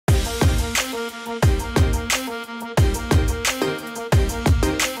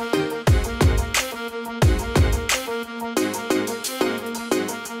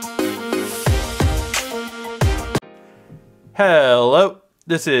Hello,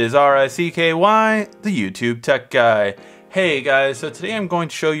 this is RICKY, the YouTube Tech Guy. Hey guys, so today I'm going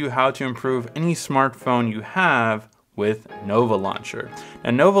to show you how to improve any smartphone you have with Nova Launcher.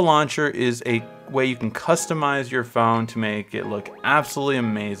 Now Nova Launcher is a way you can customize your phone to make it look absolutely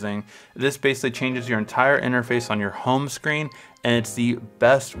amazing. This basically changes your entire interface on your home screen, and it's the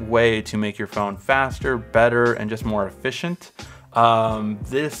best way to make your phone faster, better, and just more efficient.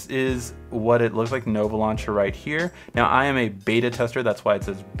 This is what it looks like, Nova Launcher right here. Now I am a beta tester, that's why it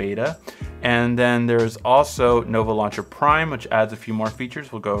says beta. And then there's also Nova Launcher Prime, which adds a few more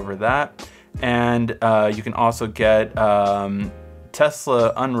features. We'll go over that. And you can also get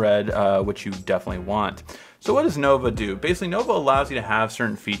Tesla Unread, which you definitely want. So what does Nova do? Basically, Nova allows you to have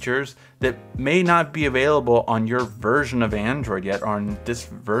certain features that may not be available on your version of Android yet, or on this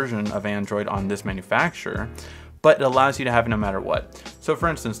version of Android on this manufacturer, but it allows you to have it no matter what. So for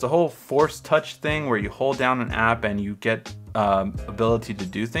instance, the whole force touch thing where you hold down an app and you get ability to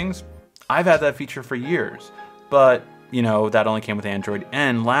do things, I've had that feature for years, but you know, that only came with Android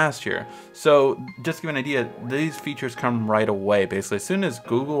N last year. So just to give an idea, these features come right away. Basically, as soon as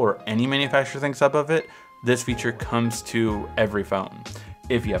Google or any manufacturer thinks up of it, this feature comes to every phone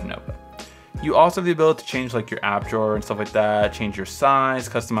if you have Nova. You also have the ability to change like your app drawer and stuff like that, change your size,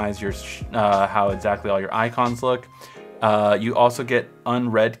 customize your how exactly all your icons look. You also get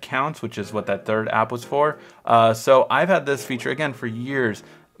unread counts, which is what that third app was for. So I've had this feature again for years.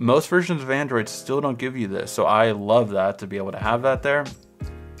 Most versions of Android still don't give you this, so I love that, to be able to have that there.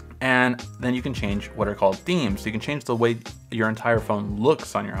 And then you can change what are called themes. So you can change the way your entire phone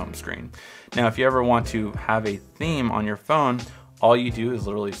looks on your home screen. Now, if you ever want to have a theme on your phone, all you do is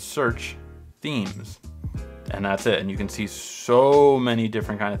literally search themes, and that's it. And you can see so many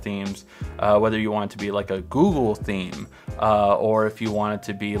different kind of themes, whether you want it to be like a Google theme, or if you want it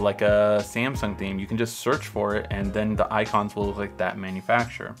to be like a Samsung theme, you can just search for it and then the icons will look like that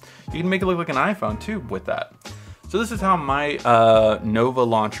manufacturer. You can make it look like an iPhone too with that. So this is how my Nova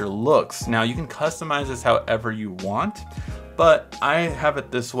Launcher looks. Now you can customize this however you want, but I have it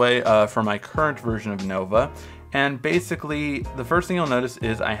this way for my current version of Nova. And basically, the first thing you'll notice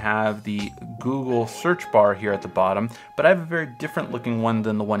is I have the Google search bar here at the bottom, but I have a very different looking one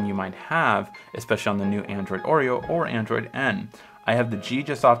than the one you might have, especially on the new Android Oreo or Android N. I have the G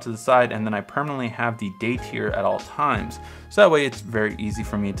just off to the side, and then I permanently have the date here at all times. So that way it's very easy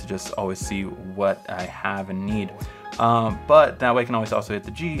for me to just always see what I have and need. But that way I can always also hit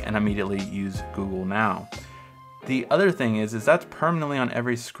the G and immediately use Google Now. The other thing is that's permanently on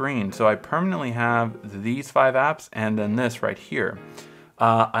every screen. So I permanently have these 5 apps and then this right here.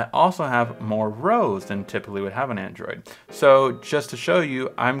 I also have more rows than typically would have on Android. So just to show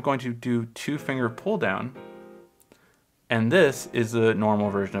you, I'm going to do 2-finger pull down. And this is the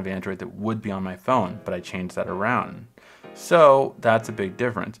normal version of Android that would be on my phone, but I changed that around. So that's a big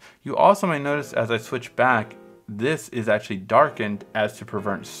difference. You also might notice as I switch back, this is actually darkened as to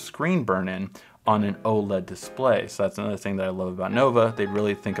prevent screen burn-in on an OLED display. So that's another thing that I love about Nova. They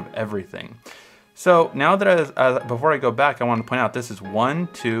really think of everything. So now that before I go back, I want to point out this is 1,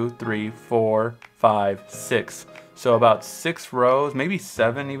 2, 3, 4, 5, 6. So about 6 rows, maybe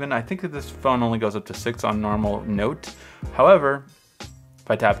 7 even. I think that this phone only goes up to 6 on normal Note. However, if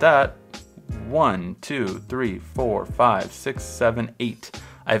I tap that, 1, 2, 3, 4, 5, 6, 7, 8.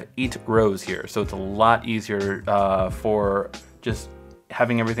 I have 8 rows here. So it's a lot easier for just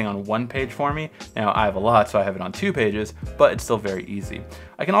having everything on one page for me. Now I have a lot, so I have it on 2 pages, but it's still very easy.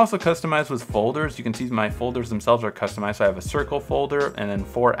 I can also customize with folders. You can see my folders themselves are customized. So I have a circle folder and then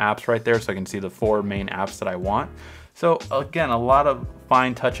 4 apps right there, so I can see the 4 main apps that I want. So again, a lot of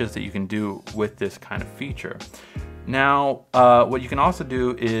fine touches that you can do with this kind of feature. Now, what you can also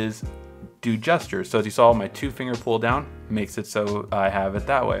do is do gestures. So as you saw, my 2-finger pull down makes it so I have it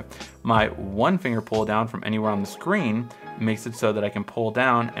that way. My 1-finger pull down from anywhere on the screen makes it so that I can pull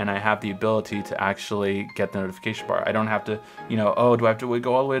down and I have the ability to actually get the notification bar. I don't have to, you know, oh, do I have to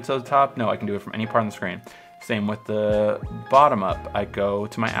go all the way to the top? No, I can do it from any part on the screen. Same with the bottom up. I go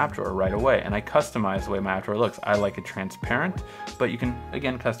to my app drawer right away and I customize the way my app drawer looks. I like it transparent, but you can,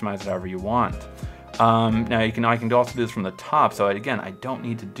 again, customize it however you want. Now I can also do this from the top. So again, I don't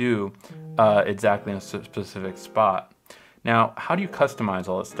need to do exactly in a specific spot. Now, how do you customize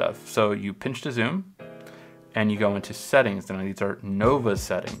all this stuff? So you pinch to zoom and you go into settings, and these are Nova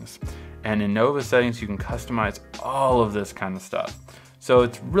settings. And in Nova settings, you can customize all of this kind of stuff. So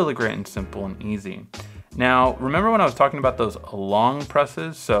it's really great and simple and easy. Now, remember when I was talking about those long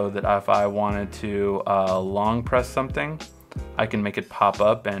presses? So that if I wanted to long press something, I can make it pop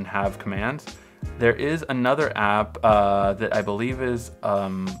up and have commands. There is another app that I believe is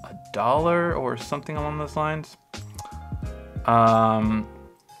 $1 or something along those lines.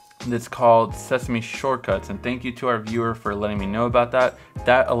 that's called Sesame Shortcuts, and thank you to our viewer for letting me know about that.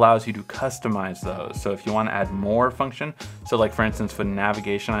 That allows you to customize those. So if you want to add more function, so like for instance for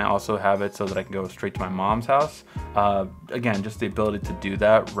navigation, I also have it so that I can go straight to my mom's house. Again, just the ability to do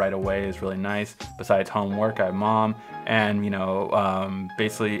that right away is really nice. Besides homework, I have mom, and you know,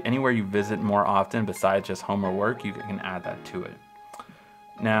 basically anywhere you visit more often besides just home or work, you can add that to it.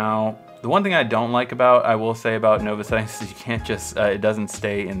 Now, the one thing I don't like I will say about Nova settings is you can't just, it doesn't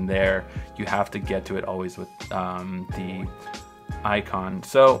stay in there. You have to get to it always with the icon.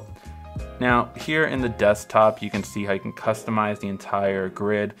 So now here in the desktop, you can see how you can customize the entire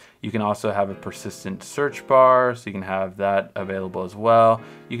grid. You can also have a persistent search bar, so you can have that available as well.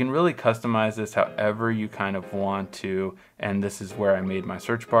 You can really customize this however you kind of want to, and this is where I made my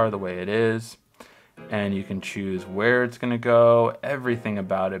search bar the way it is. And you can choose where it's going to go, everything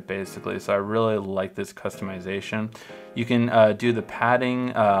about it basically. So I really like this customization. You can do the padding,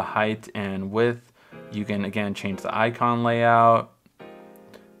 height and width. You can again change the icon layout,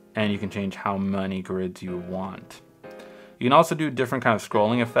 and you can change how many grids you want. You can also do different kind of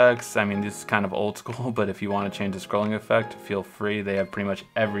scrolling effects. I mean, this is kind of old school, but if you want to change the scrolling effect, feel free. They have pretty much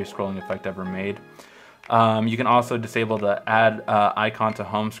every scrolling effect ever made. You can also disable the add icon to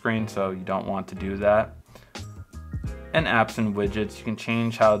home screen, so you don't want to do that. And apps and widgets, you can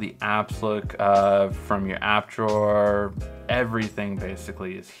change how the apps look from your app drawer. Everything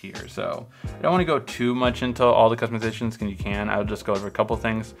basically is here. So I don't want to go too much into all the customizations because you can. I'll just go over a couple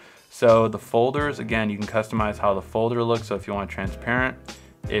things. So the folders, again, you can customize how the folder looks. So if you want transparent,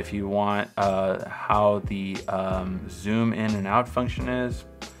 if you want how the zoom in and out function is,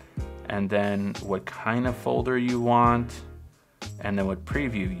 and then what kind of folder you want, and then what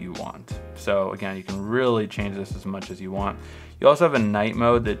preview you want. So again, you can really change this as much as you want. You also have a night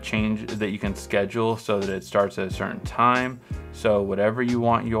mode that you can schedule so that it starts at a certain time. So whatever you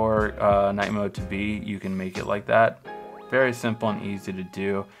want your night mode to be, you can make it like that. Very simple and easy to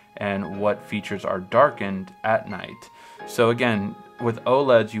do. And what features are darkened at night. So again, with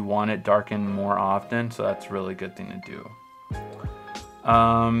OLEDs, you want it darkened more often, so that's a really good thing to do.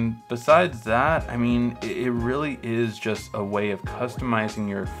 Besides that, I mean, it really is just a way of customizing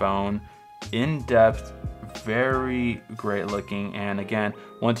your phone in depth, very great looking. And again,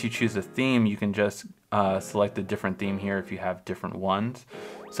 once you choose a theme, you can just select a different theme here if you have different ones.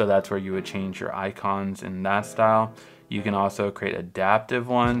 So that's where you would change your icons in that style. You can also create adaptive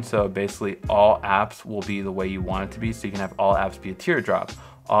ones. So basically all apps will be the way you want it to be. So you can have all apps be a teardrop,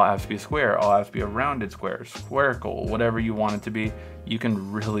 all apps be a square, all apps be a rounded square, spherical, whatever you want it to be. You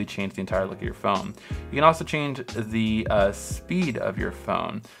can really change the entire look of your phone. You can also change the speed of your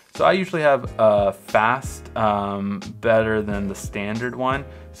phone. So I usually have fast better than the standard one.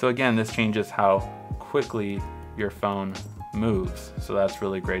 So again, this changes how quickly your phone moves. So that's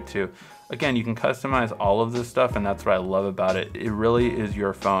really great too. Again, you can customize all of this stuff, and that's what I love about it. It really is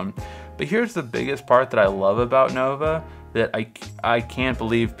your phone. But here's the biggest part that I love about Nova, that I can't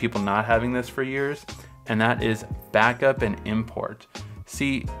believe people not having this for years, and that is backup and import.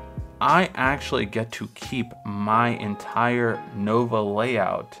 See, I actually get to keep my entire Nova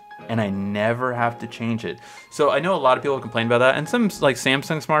layout, and I never have to change it. So I know a lot of people complain about that, and some like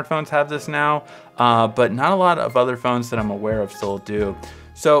Samsung smartphones have this now, but not a lot of other phones that I'm aware of still do.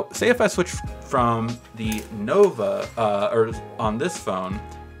 So say if I switch from the Nova or on this phone,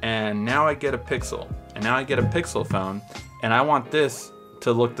 and now I get a Pixel, and now I get a Pixel phone, and I want this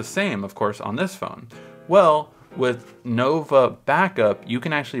to look the same, of course, on this phone. Well, with Nova Backup, you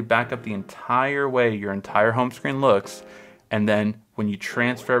can actually back up the entire way your entire home screen looks, and then when you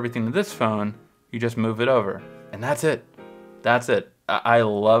transfer everything to this phone, you just move it over, and that's it. That's it. I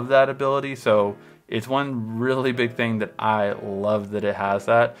love that ability, so it's one really big thing that I love that it has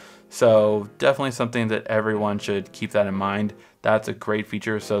that. So definitely something that everyone should keep that in mind. That's a great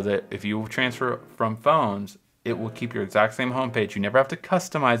feature, so that if you transfer from phones, it will keep your exact same homepage. You never have to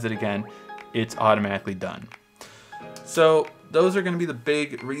customize it again. It's automatically done. So those are going to be the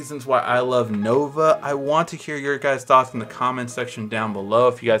big reasons why I love Nova. I want to hear your guys' thoughts in the comments section down below.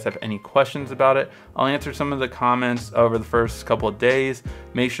 If you guys have any questions about it, I'll answer some of the comments over the first couple of days.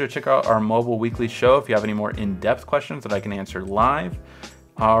 Make sure to check out our mobile weekly show if you have any more in-depth questions that I can answer live.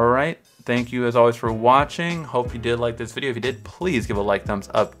 All right. Thank you as always for watching. Hope you did like this video. If you did, please give a like, thumbs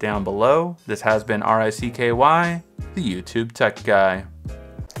up down below. This has been RICKY, the YouTube Tech Guy.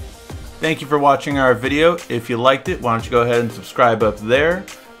 Thank you for watching our video. If you liked it, why don't you go ahead and subscribe up there.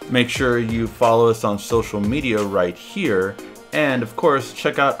 Make sure you follow us on social media right here. And of course,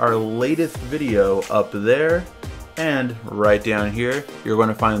 check out our latest video up there. And right down here, you're going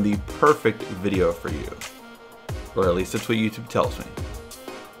to find the perfect video for you. Or at least that's what YouTube tells me.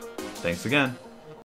 Thanks again.